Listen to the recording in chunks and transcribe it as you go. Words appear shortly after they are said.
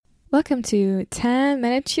Welcome to 10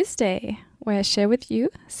 Minute Tuesday, where I share with you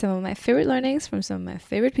some of my favorite learnings from some of my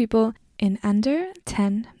favorite people in under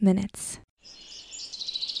 10 minutes.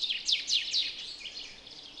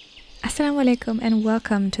 Assalamu alaikum and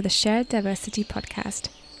welcome to the Shared Diversity podcast.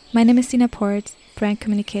 My name is Sina Port, brand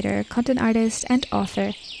communicator, content artist, and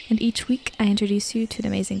author, and each week I introduce you to an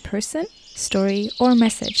amazing person, story, or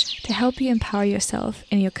message to help you empower yourself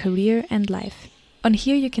in your career and life. On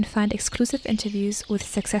here you can find exclusive interviews with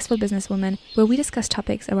successful businesswomen where we discuss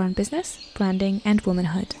topics around business, branding, and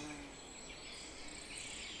womanhood.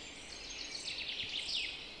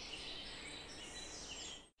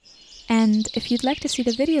 And if you'd like to see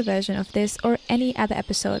the video version of this or any other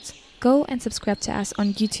episodes, go and subscribe to us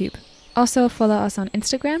on YouTube. Also follow us on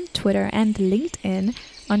Instagram, Twitter, and LinkedIn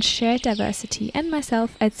on Shared Diversity and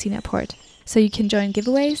myself at Sina Port, so you can join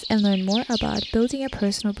giveaways and learn more about building a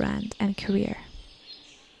personal brand and career.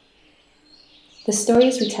 The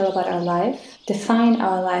stories we tell about our life define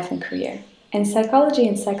our life and career. And psychology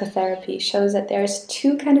and psychotherapy shows that there's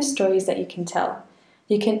two kinds of stories that you can tell.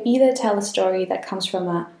 You can either tell a story that comes from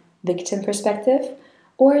a victim perspective,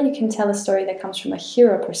 or you can tell a story that comes from a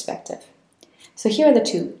hero perspective. So here are the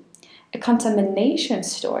two. A contamination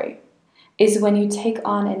story is when you take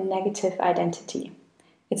on a negative identity.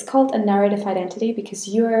 It's called a narrative identity because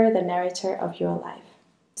you're the narrator of your life.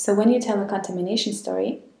 So when you tell a contamination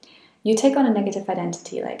story, you take on a negative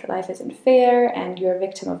identity, like life isn't fair and you're a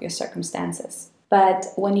victim of your circumstances. But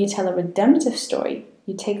when you tell a redemptive story,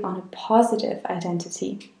 you take on a positive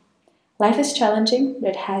identity. Life is challenging, but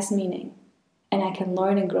it has meaning, and I can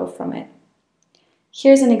learn and grow from it.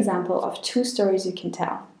 Here's an example of two stories you can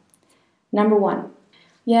tell. Number one,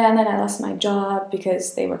 and then I lost my job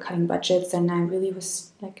because they were cutting budgets and I really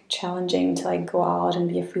was challenging to go out and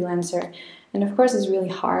be a freelancer. And of course it's really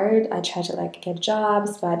hard. I tried to get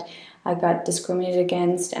jobs, but I got discriminated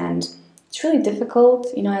against and it's really difficult,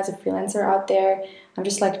 as a freelancer out there. I'm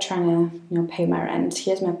just trying to, pay my rent.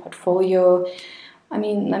 Here's my portfolio. Let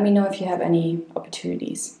me know if you have any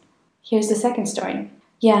opportunities. Here's the second story.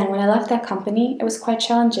 And when I left that company, it was quite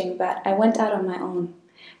challenging, but I went out on my own.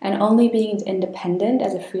 And only being independent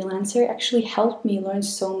as a freelancer actually helped me learn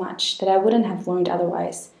so much that I wouldn't have learned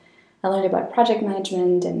otherwise. I learned about project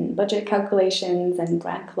management and budget calculations and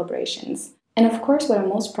brand collaborations. And of course, what I'm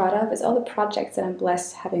most proud of is all the projects that I'm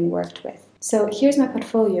blessed having worked with. So here's my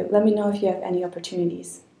portfolio. Let me know if you have any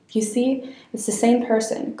opportunities. You see, it's the same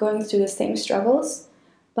person going through the same struggles,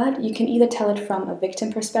 but you can either tell it from a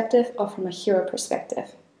victim perspective or from a hero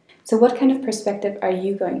perspective. So what kind of perspective are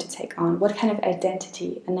you going to take on? What kind of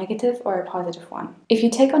identity, a negative or a positive one? If you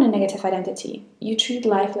take on a negative identity, you treat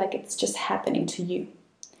life like it's just happening to you.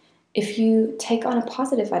 If you take on a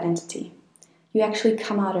positive identity, you actually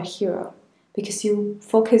come out a hero because you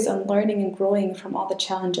focus on learning and growing from all the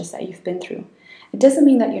challenges that you've been through. It doesn't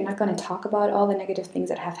mean that you're not going to talk about all the negative things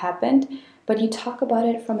that have happened, but you talk about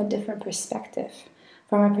it from a different perspective,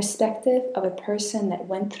 from a perspective of a person that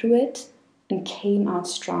went through it and came out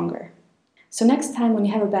stronger. So next time when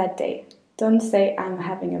you have a bad day, don't say, I'm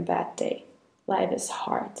having a bad day. Life is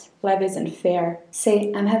hard. Life isn't fair.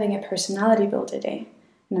 Say, I'm having a personality builder day,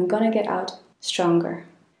 and I'm going to get out stronger.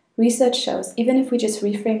 Research shows even if we just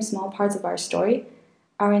reframe small parts of our story,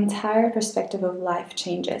 our entire perspective of life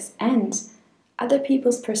changes, and other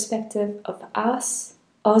people's perspective of us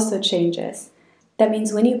also changes. That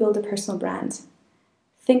means when you build a personal brand,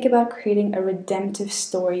 think about creating a redemptive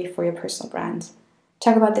story for your personal brand.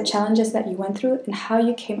 Talk about the challenges that you went through and how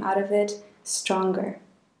you came out of it stronger,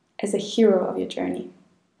 as a hero of your journey.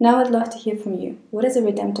 Now I'd love to hear from you. What is a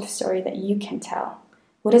redemptive story that you can tell?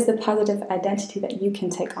 What is the positive identity that you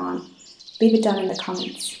can take on? Leave it down in the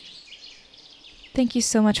comments. Thank you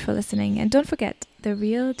so much for listening, and don't forget, The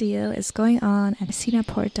Real Deal is going on at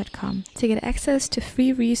sinaport.com to get access to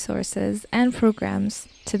free resources and programs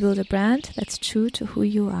to build a brand that's true to who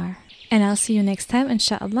you are. And I'll see you next time,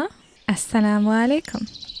 inshallah. Assalamu alaikum.